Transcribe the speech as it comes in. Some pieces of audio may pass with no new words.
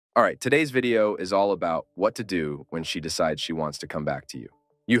All right, today's video is all about what to do when she decides she wants to come back to you.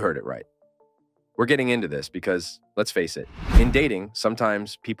 You heard it right. We're getting into this because, let's face it, in dating,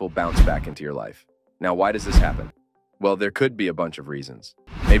 sometimes people bounce back into your life. Now, why does this happen? Well, there could be a bunch of reasons.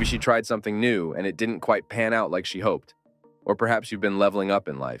 Maybe she tried something new and it didn't quite pan out like she hoped. Or perhaps you've been leveling up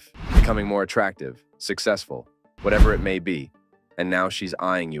in life, becoming more attractive, successful, whatever it may be, and now she's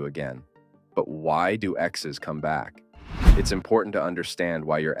eyeing you again. But why do exes come back? It's important to understand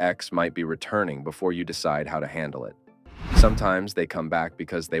why your ex might be returning before you decide how to handle it. Sometimes they come back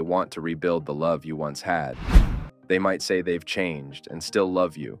because they want to rebuild the love you once had. They might say they've changed and still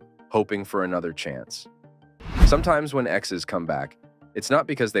love you, hoping for another chance. Sometimes when exes come back, it's not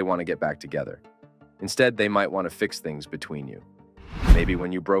because they want to get back together. Instead, they might want to fix things between you. Maybe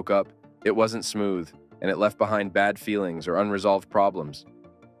when you broke up, it wasn't smooth and it left behind bad feelings or unresolved problems.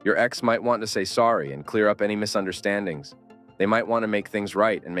 Your ex might want to say sorry and clear up any misunderstandings. They might want to make things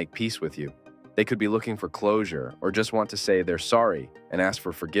right and make peace with you. They could be looking for closure or just want to say they're sorry and ask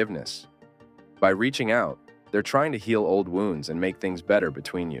for forgiveness. By reaching out, they're trying to heal old wounds and make things better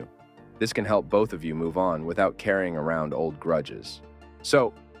between you. This can help both of you move on without carrying around old grudges.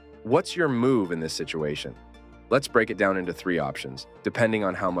 So, what's your move in this situation? Let's break it down into 3 options, depending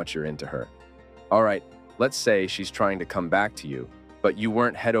on how much you're into her. All right, let's say she's trying to come back to you, but you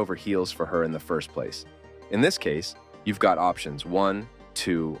weren't head over heels for her in the first place. In this case, you've got options 1,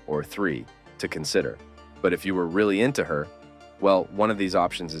 2, or 3 to consider. But if you were really into her, well, one of these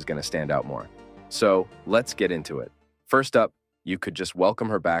options is going to stand out more. So let's get into it. First up, you could just welcome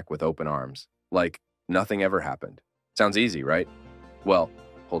her back with open arms, like nothing ever happened. Sounds easy, right? Well,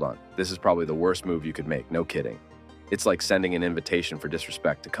 hold on. This is probably the worst move you could make, no kidding. It's like sending an invitation for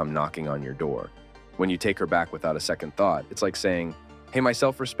disrespect to come knocking on your door. When you take her back without a second thought, it's like saying, hey, my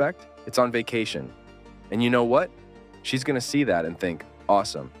self-respect, it's on vacation. And you know what? She's gonna see that and think,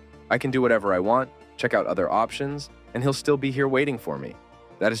 awesome, I can do whatever I want, check out other options, and he'll still be here waiting for me.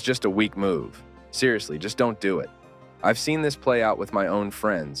 That is just a weak move. Seriously, just don't do it. I've seen this play out with my own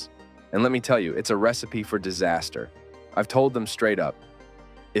friends, and let me tell you, it's a recipe for disaster. I've told them straight up,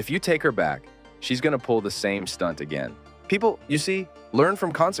 if you take her back, she's gonna pull the same stunt again. People, you see, learn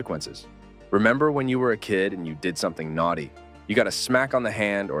from consequences. Remember when you were a kid and you did something naughty? You got a smack on the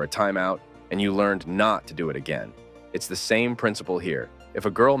hand or a timeout, and you learned not to do it again. It's the same principle here. If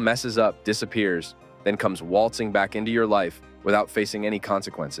a girl messes up, disappears, then comes waltzing back into your life without facing any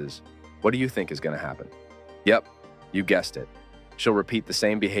consequences, what do you think is going to happen? Yep, you guessed it. She'll repeat the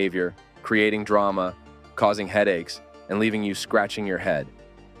same behavior, creating drama, causing headaches, and leaving you scratching your head,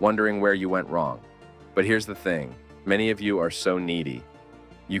 wondering where you went wrong. But here's the thing, many of you are so needy.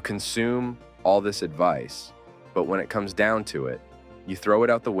 You consume all this advice, but when it comes down to it, you throw it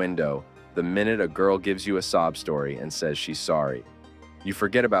out the window the minute a girl gives you a sob story and says she's sorry. You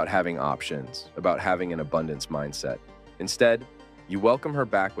forget about having options, about having an abundance mindset. Instead, you welcome her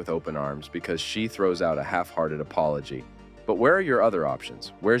back with open arms because she throws out a half-hearted apology. But where are your other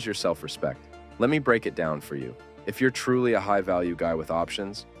options? Where's your self-respect? Let me break it down for you. If you're truly a high-value guy with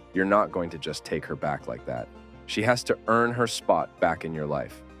options, you're not going to just take her back like that. She has to earn her spot back in your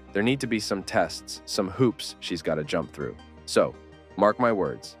life. There need to be some tests, some hoops she's got to jump through. So, mark my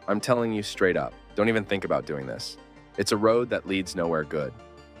words, I'm telling you straight up, don't even think about doing this. It's a road that leads nowhere good.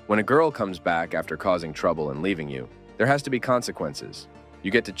 When a girl comes back after causing trouble and leaving you, there has to be consequences. You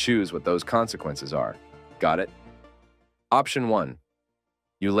get to choose what those consequences are. Got it? Option 1.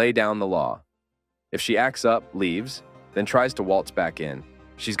 You lay down the law. If she acts up, leaves, then tries to waltz back in,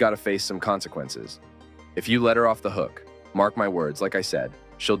 she's got to face some consequences. If you let her off the hook, mark my words, like I said,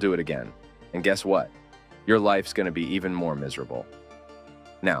 she'll do it again. And guess what? Your life's going to be even more miserable.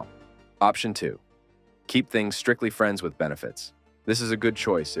 Now, option 2. Keep things strictly friends with benefits. This is a good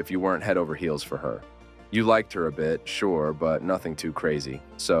choice if you weren't head over heels for her. You liked her a bit, sure, but nothing too crazy.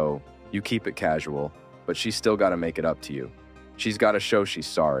 So, you keep it casual, but she's still got to make it up to you. She's got to show she's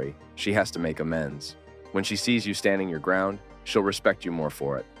sorry. She has to make amends. When she sees you standing your ground, she'll respect you more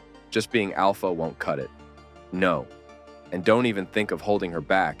for it. Just being alpha won't cut it. No. And don't even think of holding her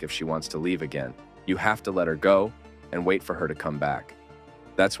back if she wants to leave again. You have to let her go and wait for her to come back.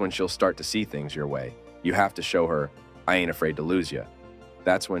 That's when she'll start to see things your way. You have to show her, I ain't afraid to lose ya.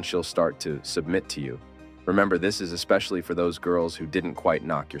 That's when she'll start to submit to you. Remember, this is especially for those girls who didn't quite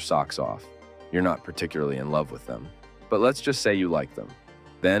knock your socks off. You're not particularly in love with them. But let's just say you like them.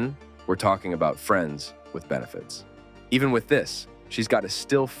 Then, we're talking about friends with benefits. Even with this, she's got to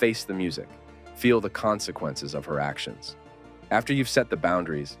still face the music, feel the consequences of her actions. After you've set the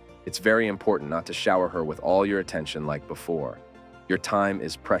boundaries, it's very important not to shower her with all your attention like before. Your time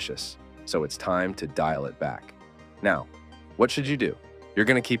is precious, so it's time to dial it back. Now, what should you do? You're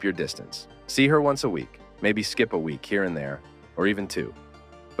going to keep your distance. See her once a week, maybe skip a week here and there, or even two.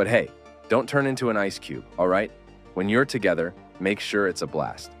 But hey, don't turn into an ice cube, all right? When you're together, make sure it's a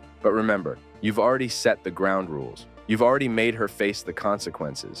blast. But remember, you've already set the ground rules. You've already made her face the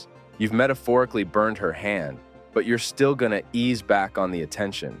consequences. You've metaphorically burned her hand, but you're still going to ease back on the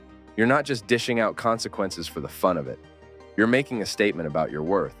attention. You're not just dishing out consequences for the fun of it. You're making a statement about your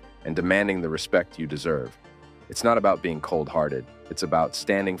worth and demanding the respect you deserve. It's not about being cold-hearted. It's about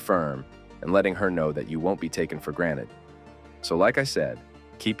standing firm and letting her know that you won't be taken for granted. So like I said,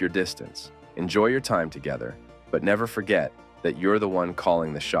 keep your distance. Enjoy your time together, but never forget that you're the one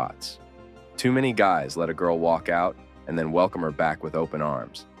calling the shots. Too many guys let a girl walk out and then welcome her back with open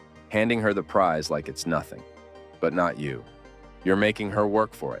arms, handing her the prize like it's nothing. But not you. You're making her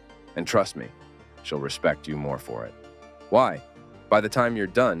work for it, and trust me, she'll respect you more for it. Why? By the time you're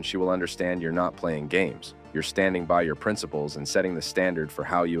done, she will understand you're not playing games. You're standing by your principles and setting the standard for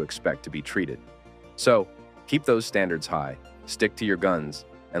how you expect to be treated. So, keep those standards high, stick to your guns,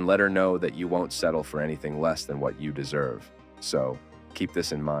 and let her know that you won't settle for anything less than what you deserve. So, keep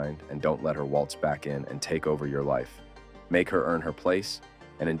this in mind and don't let her waltz back in and take over your life. Make her earn her place,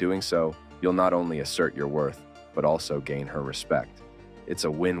 and in doing so, you'll not only assert your worth, but also gain her respect. It's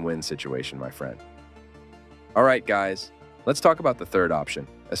a win-win situation, my friend. All right, guys, let's talk about the third option,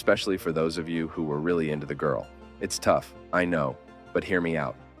 especially for those of you who were really into the girl. It's tough, I know, but hear me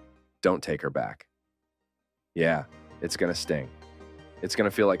out. Don't take her back. Yeah, it's gonna sting. It's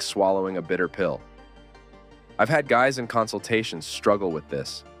gonna feel like swallowing a bitter pill. I've had guys in consultations struggle with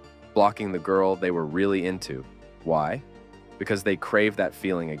this, blocking the girl they were really into. Why? Because they crave that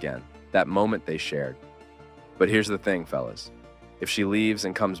feeling again, that moment they shared. But here's the thing, fellas. If she leaves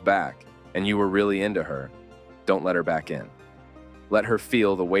and comes back, and you were really into her, don't let her back in. Let her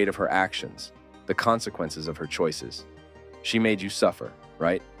feel the weight of her actions, the consequences of her choices. She made you suffer,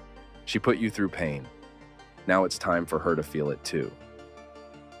 right? She put you through pain. Now it's time for her to feel it too.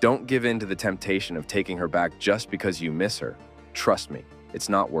 Don't give in to the temptation of taking her back just because you miss her. Trust me, it's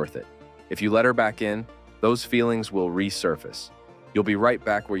not worth it. If you let her back in, those feelings will resurface. You'll be right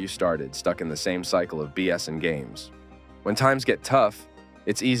back where you started, stuck in the same cycle of BS and games. When times get tough,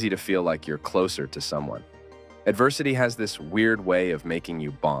 it's easy to feel like you're closer to someone. Adversity has this weird way of making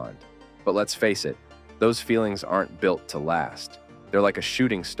you bond. But let's face it, those feelings aren't built to last. They're like a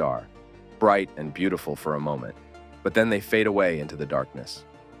shooting star, bright and beautiful for a moment, but then they fade away into the darkness.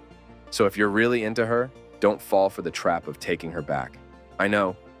 So if you're really into her, don't fall for the trap of taking her back. I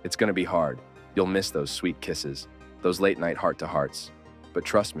know, it's gonna be hard. You'll miss those sweet kisses, those late-night heart-to-hearts. But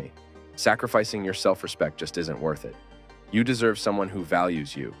trust me, sacrificing your self-respect just isn't worth it. You deserve someone who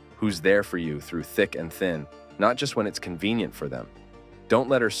values you, who's there for you through thick and thin, not just when it's convenient for them. Don't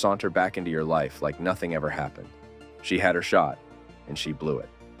let her saunter back into your life like nothing ever happened. She had her shot, and she blew it.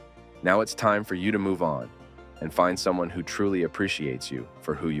 Now it's time for you to move on and find someone who truly appreciates you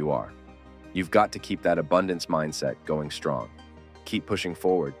for who you are. You've got to keep that abundance mindset going strong. Keep pushing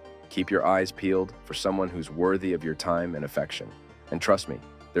forward. Keep your eyes peeled for someone who's worthy of your time and affection. And trust me,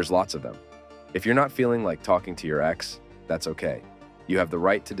 there's lots of them. If you're not feeling like talking to your ex, that's okay. You have the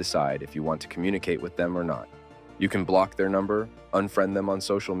right to decide if you want to communicate with them or not. You can block their number, unfriend them on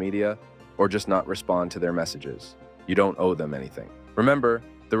social media, or just not respond to their messages. You don't owe them anything. Remember,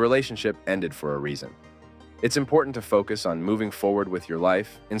 the relationship ended for a reason. It's important to focus on moving forward with your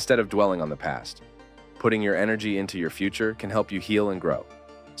life instead of dwelling on the past. Putting your energy into your future can help you heal and grow.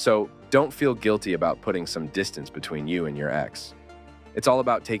 So don't feel guilty about putting some distance between you and your ex. It's all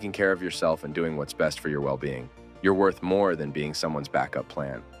about taking care of yourself and doing what's best for your well-being. You're worth more than being someone's backup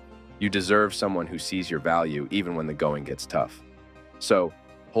plan. You deserve someone who sees your value even when the going gets tough. So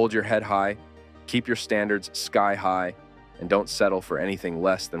hold your head high, keep your standards sky high, and don't settle for anything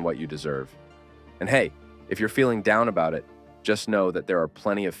less than what you deserve. And hey, if you're feeling down about it, just know that there are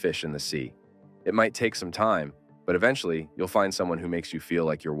plenty of fish in the sea. It might take some time, but eventually you'll find someone who makes you feel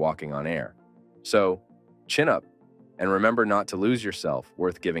like you're walking on air. So chin up and remember not to lose yourself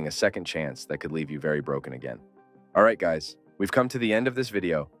worth giving a second chance that could leave you very broken again. All right, guys, we've come to the end of this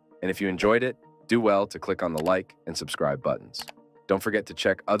video, and if you enjoyed it, do well to click on the like and subscribe buttons. Don't forget to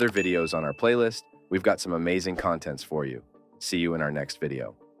check other videos on our playlist. We've got some amazing contents for you. See you in our next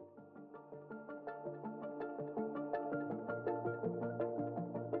video.